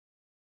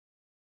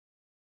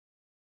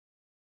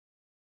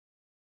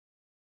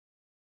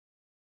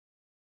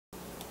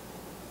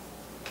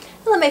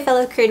Hello my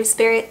fellow creative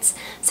spirits.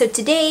 So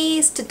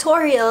today's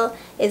tutorial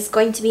is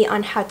going to be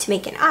on how to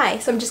make an eye.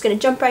 So I'm just going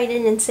to jump right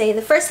in and say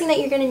the first thing that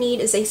you're going to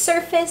need is a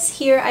surface.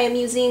 Here I am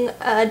using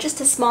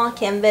just a small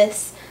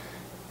canvas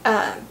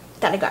that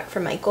I got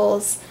from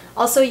Michaels.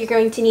 Also you're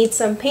going to need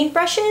some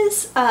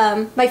paintbrushes.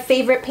 My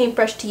favorite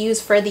paintbrush to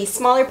use for these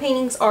smaller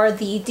paintings are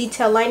the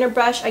detail liner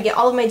brush. I get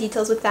all of my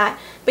details with that,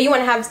 but you want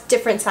to have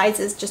different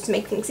sizes just to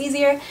make things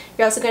easier.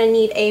 You're also going to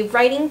need a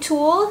writing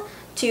tool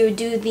to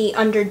do the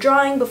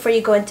underdrawing before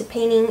you go into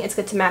painting. It's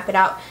good to map it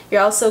out.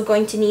 You're also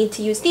going to need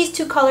to use these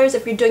two colors.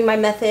 If you're doing my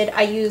method,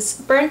 I use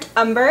burnt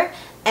umber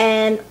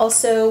and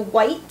also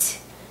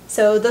white.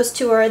 So those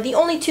two are the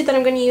only two that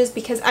I'm going to use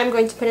because I'm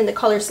going to put in the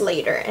colors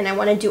later and I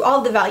want to do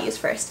all the values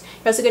first.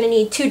 You're also going to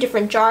need two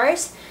different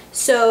jars.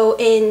 So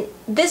in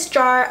this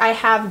jar I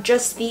have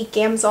just the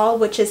Gamsol,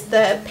 which is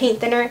the paint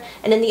thinner,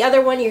 and in the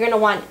other one you're going to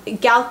want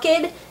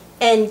Galkyd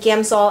and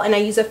Gamsol, and I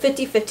use a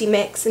 50-50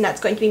 mix, and that's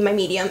going to be my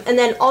medium. And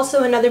then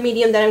also another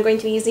medium that I'm going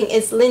to be using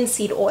is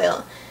linseed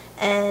oil,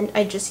 and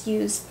I just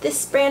use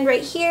this brand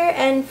right here.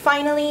 And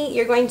finally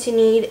you're going to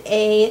need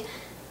a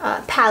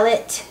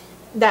palette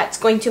that's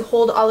going to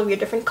hold all of your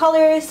different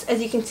colors.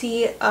 As you can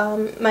see,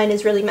 mine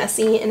is really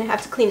messy and I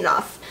have to clean it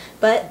off.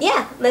 But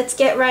yeah, let's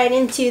get right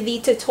into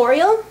the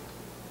tutorial.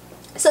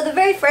 So the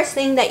very first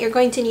thing that you're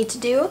going to need to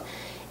do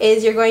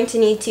is you're going to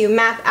need to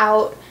map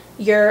out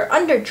your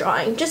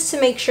underdrawing just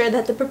to make sure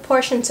that the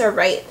proportions are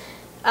right.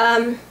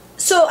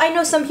 So I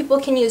know some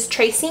people can use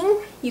tracing.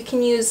 You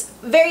can use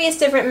various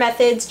different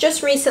methods.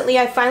 Just recently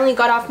I finally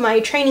got off my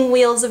training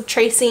wheels of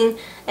tracing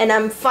and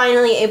I'm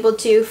finally able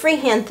to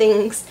freehand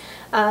things.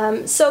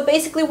 So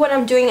basically what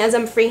I'm doing as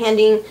I'm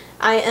freehanding,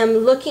 I am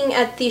looking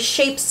at the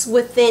shapes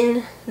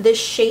within the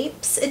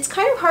shapes. It's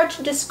kind of hard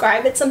to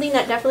describe. It's something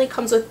that definitely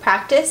comes with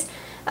practice,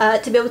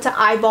 to be able to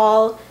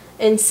eyeball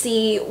and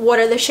see what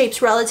are the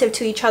shapes relative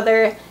to each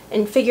other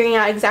and figuring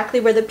out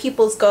exactly where the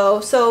pupils go.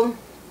 So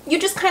you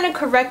just kind of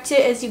correct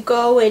it as you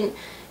go, and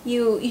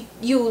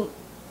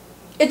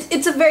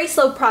it's a very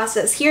slow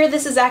process. Here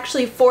this is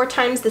actually 4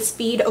 times the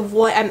speed of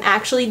what I'm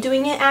actually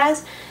doing it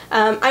as.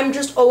 I'm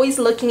just always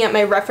looking at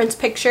my reference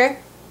picture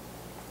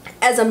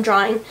as I'm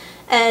drawing.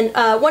 And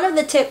one of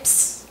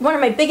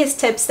my biggest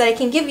tips that I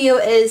can give you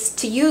is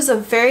to use a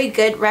very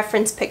good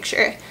reference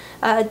picture.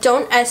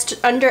 Don't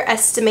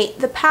underestimate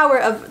the power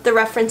of the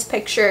reference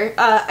picture.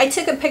 I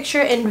took a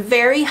picture in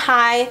very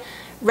high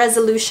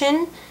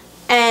resolution,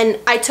 and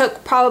I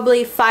took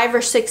probably 5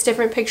 or 6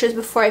 different pictures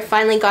before I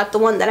finally got the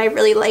one that I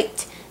really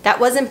liked. That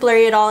wasn't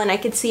blurry at all, and I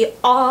could see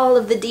all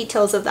of the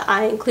details of the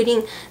eye,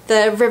 including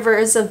the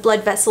rivers of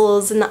blood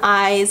vessels in the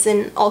eyes,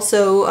 and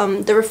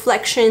also the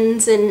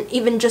reflections, and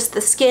even just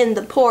the skin,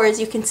 the pores.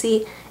 You can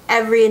see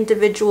every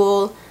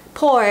individual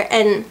pore,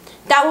 and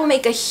that will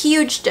make a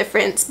huge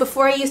difference.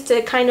 Before I used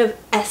to kind of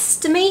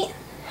estimate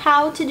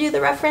how to do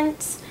the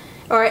reference,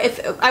 or if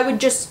I would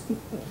just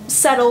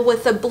settle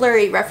with a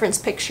blurry reference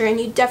picture, and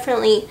you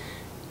definitely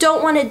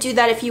don't want to do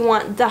that if you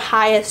want the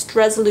highest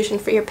resolution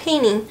for your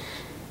painting.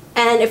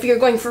 And if you're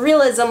going for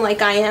realism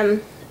like I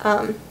am,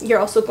 you're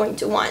also going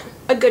to want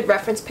a good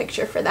reference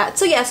picture for that.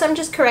 So yes, I'm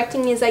just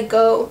correcting as I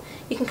go.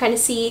 You can kind of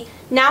see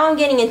now I'm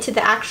getting into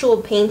the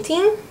actual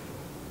painting.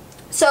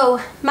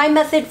 So my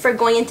method for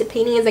going into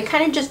painting is I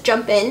kind of just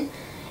jump in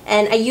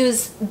and I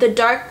use the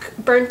dark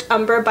burnt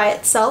umber by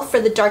itself for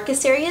the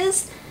darkest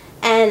areas,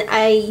 and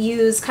I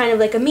use kind of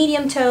like a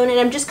medium tone, and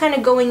I'm just kind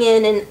of going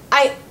in, and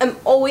I am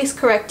always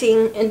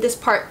correcting in this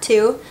part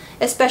too,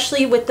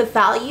 especially with the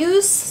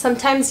values.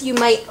 Sometimes you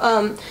might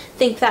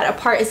think that a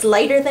part is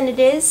lighter than it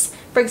is.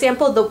 For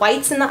example, the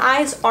whites in the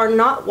eyes are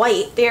not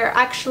white. They're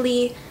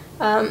actually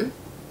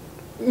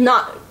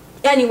not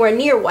anywhere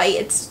near white.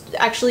 It's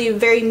actually a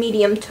very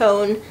medium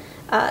tone.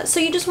 So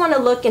you just want to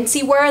look and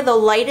see where are the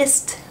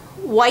lightest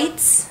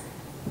whites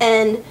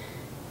and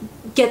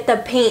get the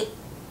paint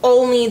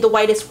only the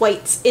whitest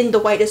whites in the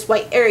whitest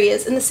white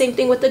areas, and the same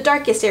thing with the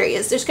darkest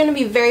areas. There's going to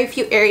be very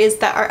few areas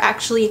that are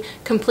actually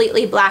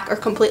completely black or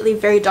completely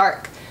very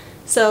dark.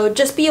 So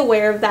just be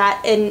aware of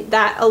that, and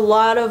that a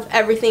lot of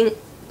everything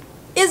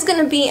is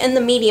going to be in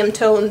the medium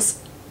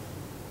tones.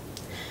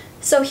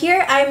 So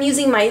here I'm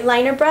using my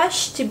liner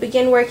brush to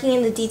begin working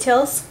in the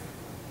details.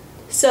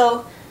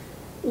 So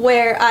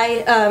where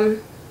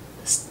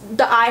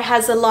the eye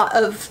has a lot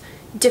of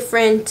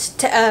different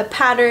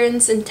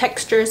patterns and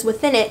textures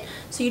within it,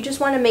 so you just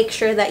want to make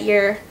sure that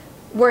you're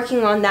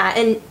working on that.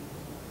 And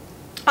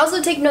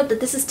also take note that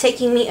this is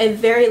taking me a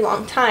very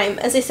long time.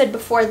 As I said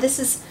before, this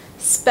is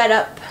sped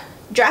up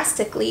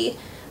drastically.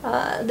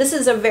 This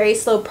is a very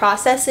slow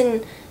process,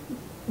 and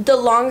the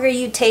longer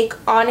you take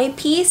on a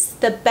piece,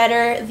 the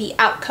better the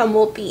outcome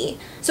will be.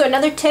 So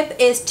another tip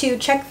is to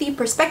check the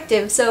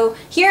perspective. So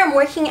here I'm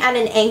working at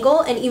an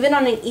angle, and even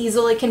on an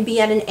easel it can be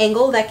at an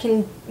angle that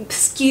can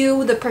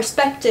skew the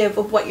perspective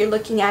of what you're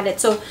looking at it.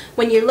 So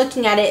when you're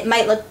looking at it, it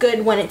might look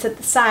good when it's at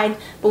the side,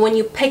 but when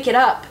you pick it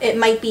up, it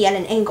might be at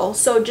an angle.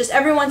 So just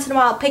every once in a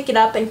while pick it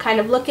up and kind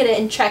of look at it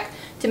and check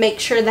to make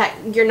sure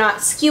that you're not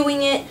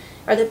skewing it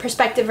or the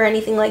perspective or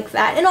anything like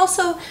that. And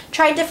also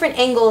try different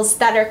angles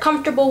that are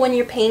comfortable when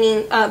you're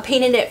painting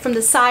it from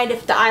the side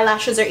if the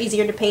eyelashes are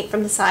easier to paint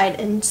from the side,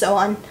 and so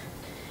on.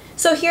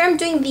 So here I'm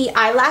doing the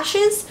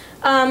eyelashes.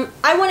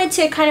 I wanted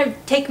to kind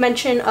of take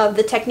mention of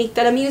the technique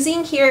that I'm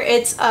using here.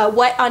 It's a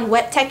wet on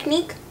wet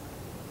technique.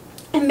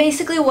 And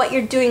basically what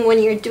you're doing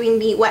when you're doing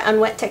the wet on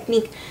wet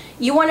technique,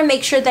 you want to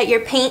make sure that your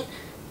paint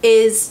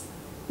is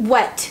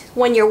wet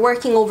when you're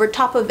working over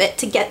top of it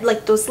to get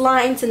like those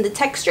lines and the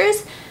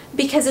textures,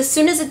 because as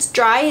soon as it's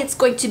dry it's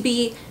going to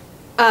be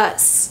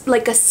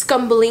like a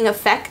scumbling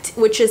effect,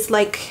 which is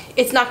like,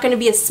 it's not going to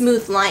be a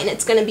smooth line.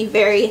 It's going to be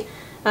very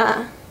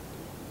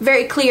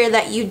very clear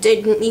that you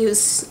didn't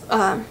use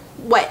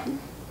wet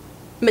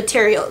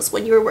materials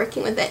when you were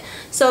working with it.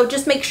 So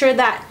just make sure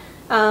that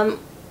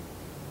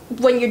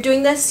when you're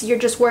doing this, you're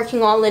just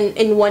working all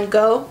in one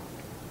go.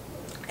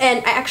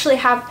 And I actually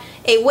have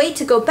a way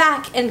to go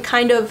back and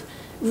kind of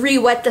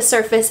re-wet the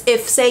surface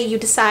if, say, you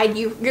decide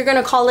you're going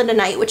to call it a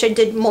night, which I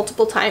did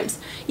multiple times.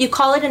 You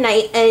call it a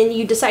night and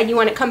you decide you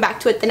want to come back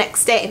to it the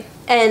next day,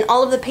 and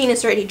all of the paint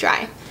is already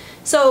dry.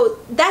 So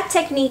that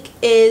technique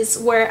is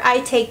where I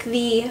take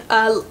the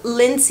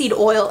linseed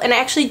oil, and I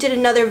actually did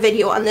another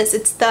video on this.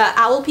 It's the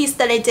owl piece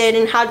that I did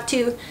and how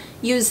to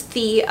use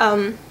the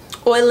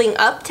oiling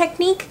up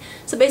technique.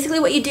 So basically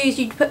what you do is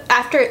you put,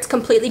 after it's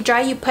completely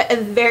dry, you put a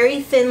very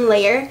thin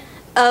layer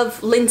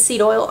of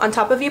linseed oil on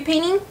top of your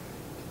painting,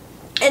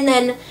 and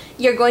then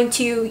you're going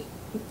to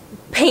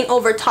paint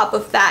over top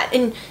of that.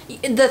 And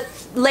the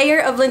layer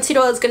of linseed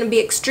oil is going to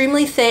be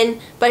extremely thin,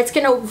 but it's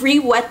going to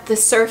re-wet the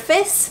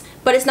surface,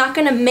 but it's not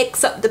going to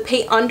mix up the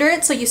paint under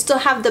it, so you still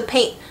have the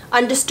paint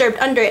undisturbed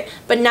under it,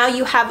 but now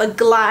you have a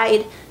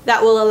glide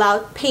that will allow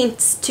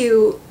paints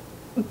to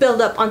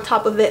build up on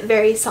top of it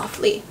very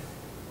softly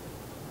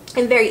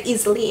and very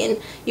easily,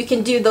 and you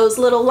can do those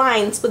little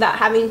lines without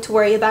having to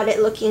worry about it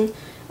looking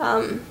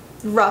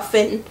rough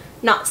and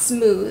not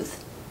smooth.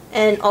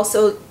 And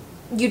also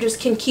you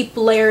just can keep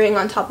layering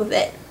on top of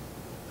it.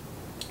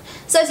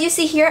 So as you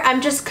see here,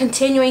 I'm just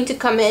continuing to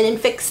come in and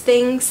fix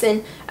things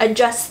and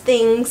adjust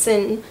things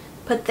and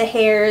put the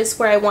hairs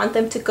where I want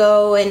them to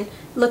go, and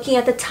looking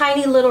at the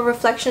tiny little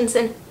reflections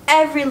and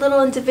every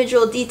little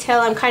individual detail.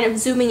 I'm kind of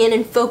zooming in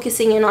and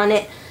focusing in on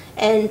it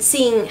and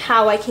seeing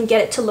how I can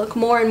get it to look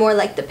more and more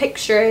like the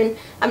picture, and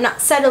I'm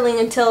not settling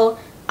until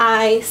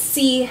I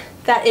see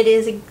that it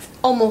is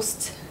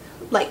almost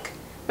like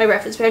my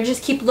reference. But I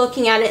just keep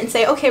looking at it and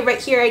say, okay,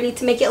 right here I need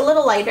to make it a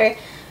little lighter,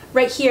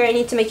 right here I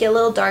need to make it a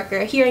little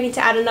darker, here I need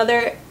to add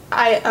another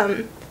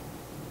I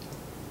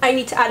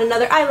need to add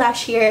another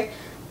eyelash here,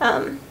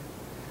 and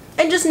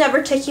just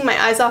never taking my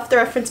eyes off the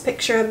reference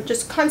picture. I'm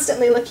just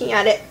constantly looking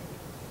at it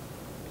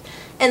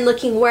and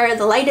looking where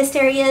the lightest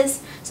area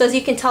is. So as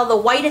you can tell, the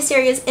whitest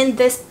areas in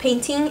this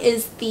painting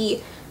is the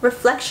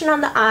reflection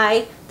on the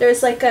eye.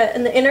 There's like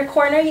in the inner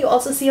corner you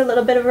also see a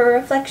little bit of a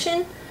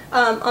reflection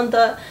on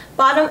the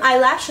bottom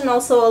eyelash, and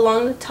also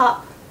along the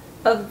top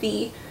of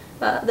the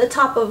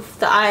top of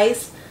the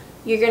eyes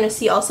you're going to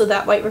see also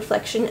that white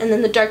reflection. And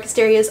then the darkest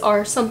areas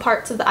are some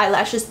parts of the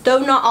eyelashes, though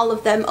not all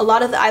of them. A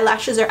lot of the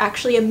eyelashes are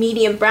actually a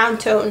medium brown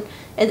tone,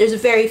 and there's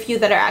very few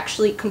that are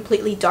actually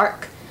completely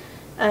dark.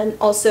 And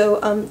also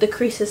the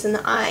creases in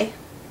the eye.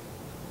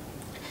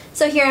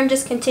 So here I'm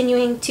just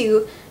continuing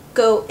to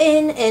go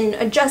in and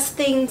adjust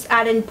things,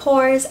 add in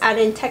pores, add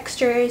in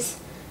textures,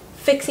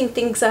 fixing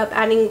things up,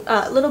 adding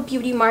little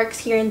beauty marks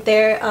here and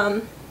there,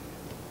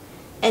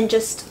 and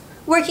just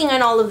working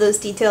on all of those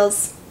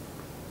details.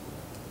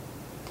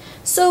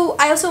 So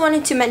I also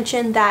wanted to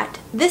mention that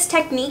this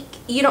technique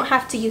you don't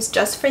have to use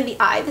just for the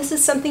eye. This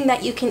is something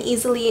that you can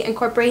easily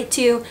incorporate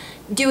to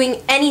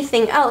doing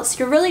anything else.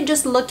 You're really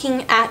just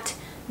looking at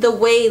the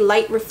way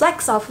light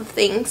reflects off of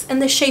things and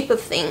the shape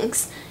of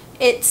things.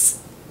 It's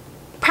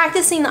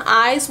practicing the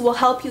eyes will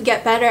help you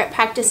get better at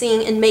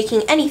practicing and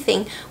making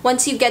anything.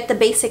 Once you get the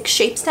basic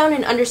shapes down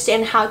and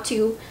understand how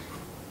to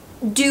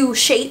do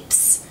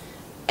shapes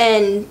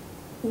and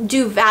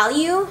do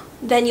value,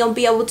 then you'll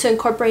be able to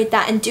incorporate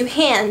that and do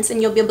hands,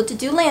 and you'll be able to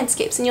do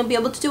landscapes, and you'll be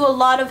able to do a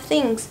lot of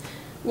things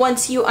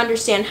once you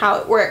understand how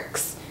it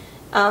works.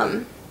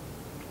 And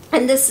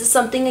this is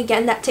something,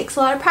 again, that takes a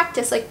lot of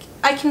practice. Like,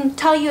 I can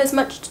tell you as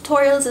much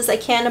tutorials as I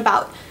can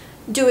about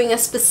doing a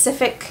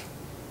specific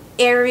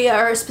area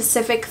or a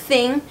specific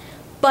thing,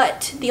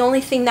 but the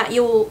only thing that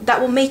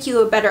will make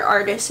you a better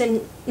artist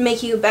and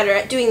make you better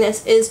at doing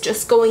this is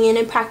just going in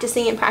and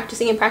practicing and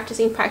practicing and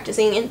practicing and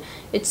practicing, and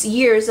it's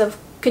years of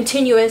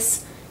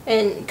continuous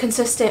and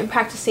consistent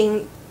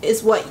practicing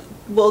is what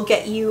will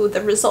get you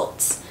the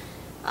results.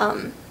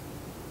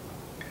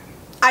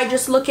 I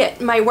just look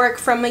at my work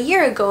from a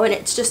year ago, and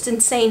it's just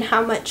insane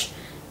how much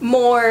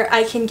more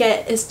I can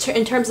get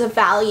in terms of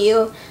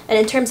value and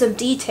in terms of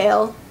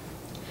detail.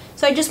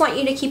 So I just want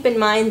you to keep in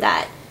mind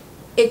that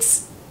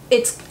it's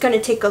going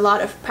to take a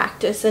lot of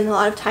practice and a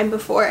lot of time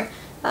before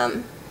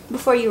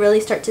you really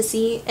start to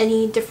see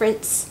any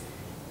difference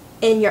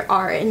in your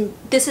art. And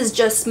this is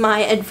just my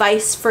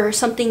advice for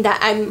something that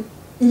I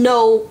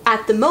know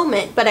at the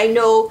moment, but I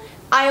know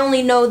I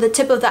only know the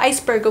tip of the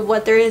iceberg of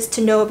what there is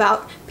to know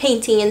about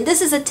painting, and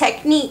this is a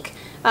technique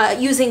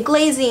using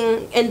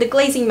glazing, and the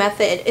glazing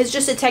method is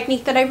just a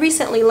technique that I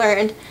recently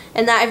learned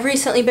and that I've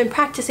recently been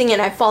practicing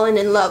and I've fallen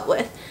in love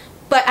with.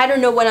 But I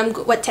don't know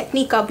what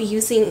technique I'll be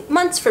using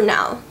months from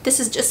now. This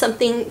is just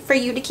something for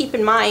you to keep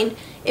in mind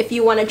if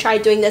you want to try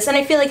doing this. And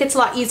I feel like it's a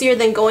lot easier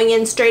than going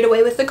in straight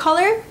away with the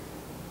color,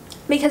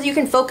 because you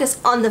can focus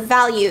on the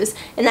values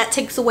and that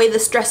takes away the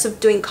stress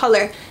of doing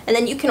color, and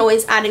then you can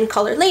always add in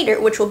color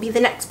later, which will be the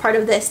next part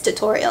of this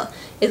tutorial,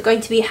 is going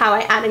to be how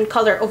I add in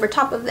color over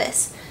top of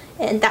this.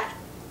 And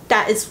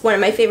that is one of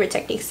my favorite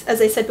techniques,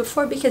 as I said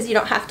before, because you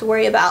don't have to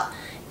worry about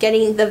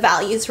getting the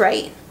values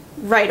right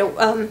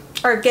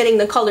or getting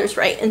the colors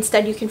right.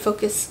 Instead, you can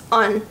focus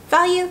on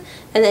value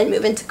and then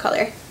move into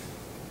color.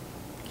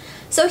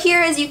 So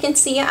here, as you can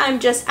see, I'm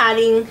just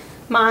adding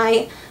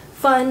my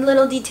fun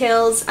little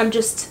details.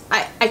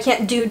 I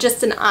can't do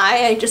just an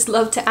eye. I just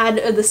love to add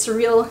the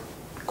surreal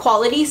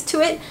qualities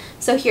to it.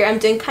 So here I'm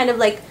doing kind of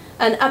like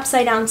an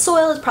upside down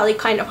soil. It's probably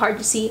kind of hard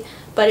to see,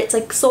 but it's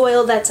like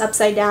soil that's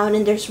upside down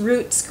and there's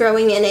roots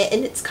growing in it,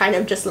 and it's kind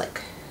of just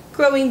like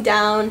growing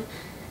down.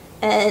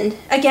 And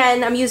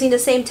again, I'm using the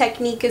same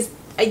technique as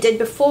I did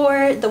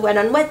before, the wet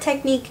on wet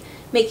technique,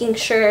 making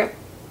sure,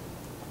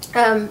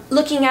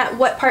 looking at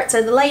what parts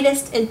are the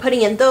lightest and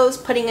putting in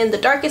the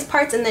darkest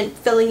parts, and then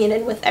filling it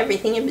in with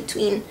everything in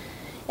between,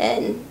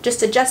 and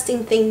just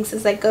adjusting things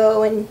as I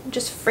go, and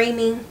just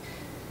framing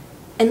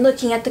and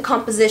looking at the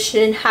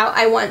composition and how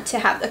I want to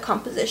have the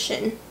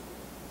composition,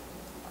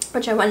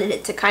 which I wanted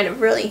it to kind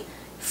of really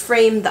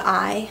frame the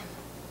eye.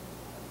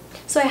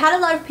 So I had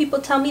a lot of people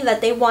tell me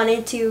that they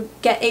wanted to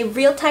get a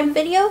real-time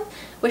video,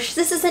 which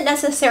this isn't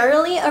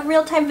necessarily a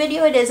real-time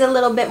video. It is a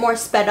little bit more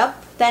sped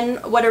up than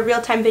what a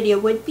real-time video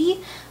would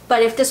be.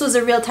 But if this was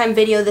a real-time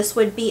video, this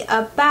would be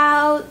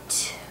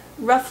about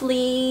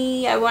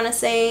roughly, I want to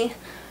say,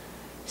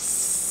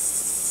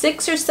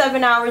 6 or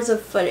 7 hours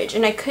of footage.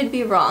 And I could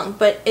be wrong,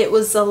 but it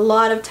was a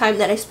lot of time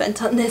that I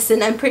spent on this,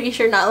 and I'm pretty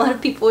sure not a lot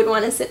of people would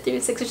want to sit through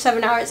 6 or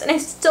 7 hours. And I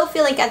still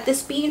feel like at this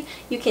speed,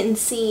 you can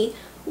see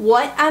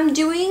what I'm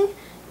doing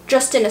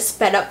just in a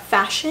sped up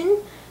fashion,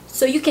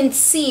 so you can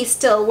see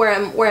still where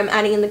I'm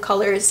adding in the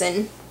colors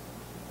and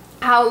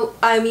how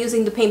I'm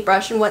using the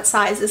paintbrush and what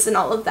sizes and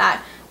all of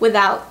that,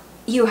 without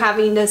you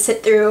having to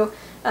sit through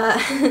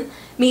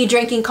me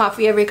drinking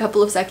coffee every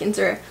couple of seconds,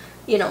 or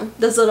you know,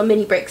 those little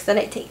mini breaks that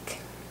I take.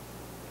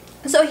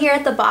 So here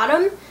at the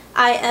bottom,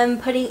 I am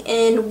putting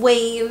in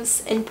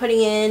waves and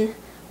putting in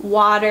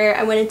water.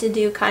 I wanted to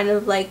do kind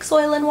of like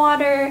soil and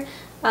water,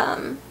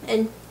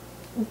 and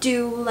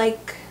do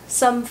like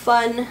some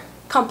fun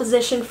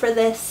composition for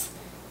this,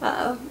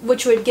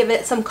 which would give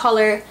it some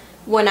color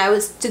when I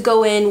was to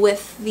go in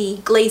with the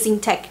glazing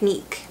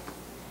technique,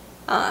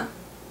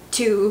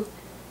 to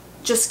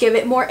just give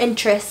it more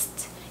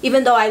interest.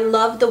 Even though I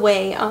love the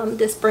way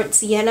this burnt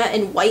sienna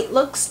and white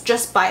looks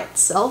just by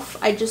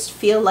itself, I just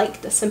feel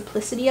like the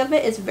simplicity of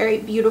it is very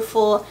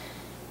beautiful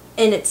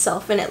in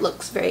itself, and it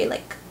looks very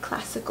like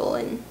classical.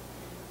 And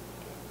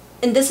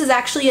this is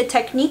actually a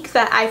technique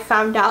that I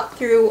found out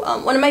through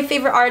one of my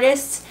favorite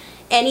artists,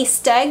 Annie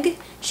Stegg.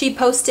 She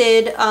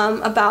posted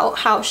about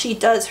how she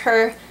does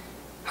her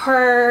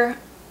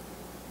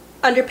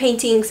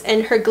underpaintings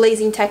and her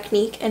glazing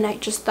technique, and I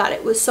just thought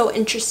it was so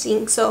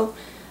interesting. So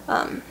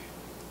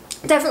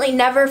definitely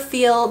never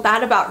feel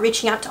bad about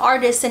reaching out to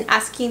artists and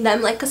asking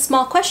them like a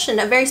small question,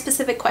 a very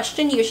specific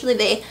question. Usually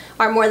they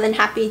are more than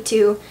happy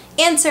to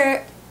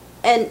answer.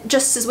 And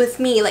just as with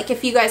me, like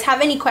if you guys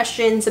have any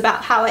questions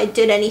about how I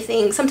did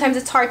anything, sometimes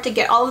it's hard to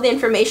get all of the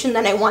information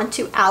that I want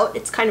to out.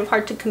 It's kind of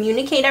hard to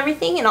communicate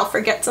everything, and I'll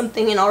forget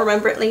something and I'll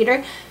remember it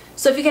later.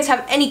 So if you guys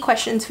have any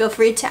questions, feel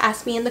free to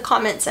ask me in the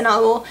comments, and I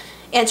will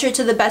answer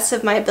to the best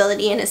of my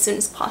ability and as soon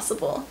as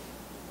possible.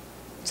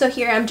 So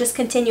here I'm just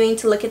continuing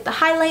to look at the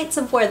highlights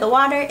of where the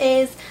water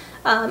is.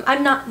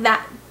 I'm not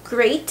that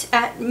great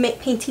at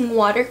painting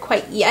water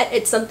quite yet.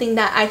 It's something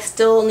that I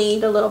still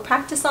need a little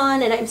practice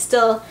on, and I'm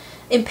still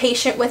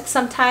impatient with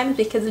sometimes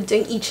because of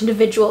doing each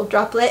individual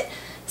droplet.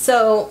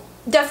 So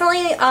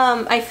definitely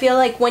I feel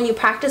like when you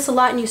practice a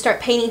lot and you start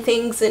painting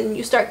things and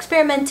you start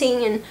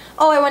experimenting and,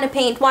 oh, I want to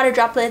paint water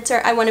droplets,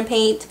 or I want to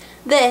paint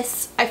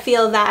this, I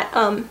feel that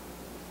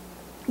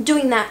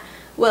doing that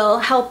will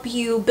help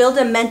you build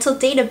a mental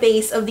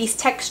database of these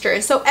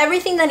textures. So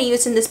everything that I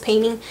use in this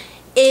painting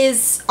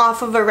is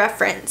off of a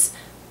reference.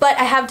 But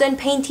I have done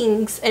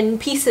paintings and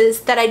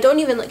pieces that I don't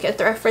even look at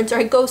the reference, or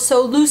I go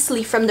so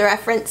loosely from the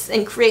reference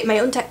and create my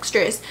own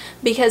textures,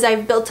 because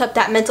I've built up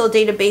that mental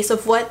database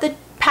of what the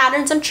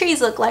patterns on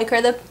trees look like,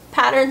 or the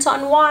patterns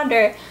on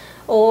water,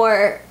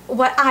 or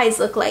what eyes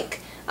look like.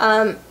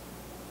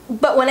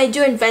 But when I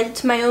do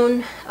invent my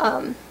own,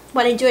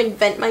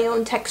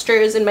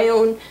 textures and my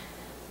own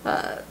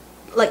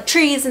like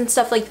trees and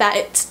stuff like that,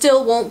 it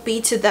still won't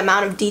be to the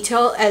amount of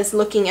detail as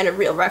looking at a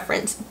real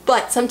reference.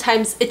 But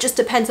sometimes it just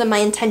depends on my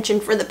intention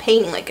for the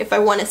painting, like if I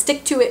want to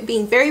stick to it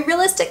being very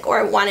realistic, or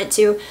I want it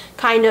to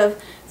kind of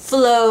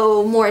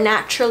flow more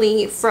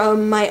naturally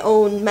from my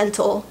own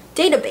mental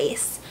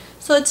database.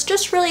 So it's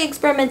just really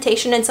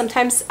experimentation, and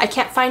sometimes I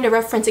can't find a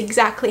reference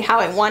exactly how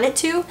I want it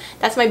to.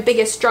 That's my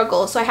biggest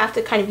struggle, so I have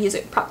to kind of use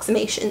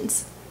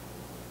approximations.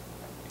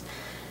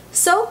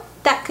 So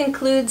that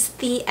concludes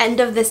the end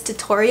of this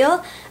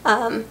tutorial.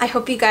 I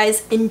hope you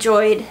guys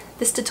enjoyed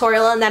this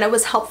tutorial and that it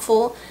was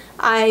helpful.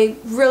 I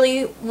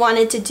really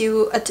wanted to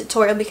do a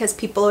tutorial because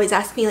people always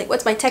ask me like,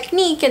 what's my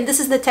technique? And this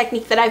is the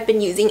technique that I've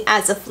been using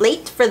as of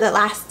late for the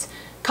last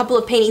couple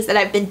of paintings that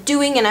I've been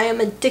doing, and I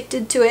am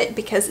addicted to it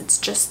because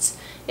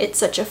it's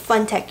such a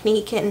fun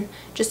technique, and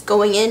just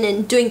going in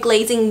and doing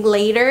glazing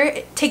later,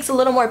 it takes a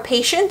little more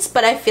patience,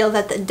 but I feel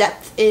that the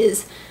depth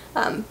is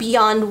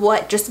beyond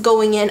what just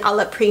going in a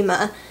la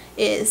prima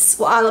is.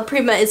 Well, a la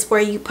prima is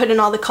where you put in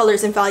all the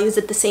colors and values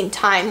at the same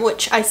time,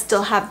 which I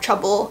still have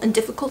trouble and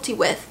difficulty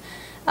with.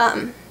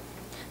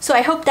 So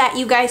I hope that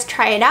you guys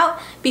try it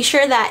out. Be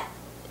sure that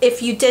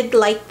if you did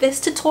like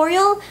this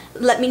tutorial,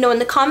 let me know in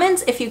the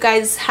comments. If you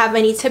guys have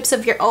any tips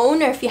of your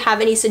own, or if you have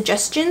any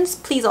suggestions,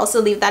 please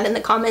also leave that in the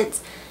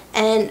comments.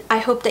 And I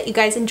hope that you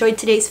guys enjoyed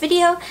today's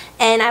video,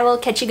 and I will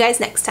catch you guys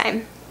next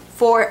time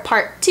for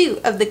part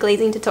 2 of the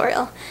glazing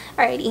tutorial.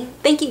 Alrighty,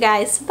 thank you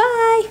guys,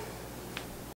 bye!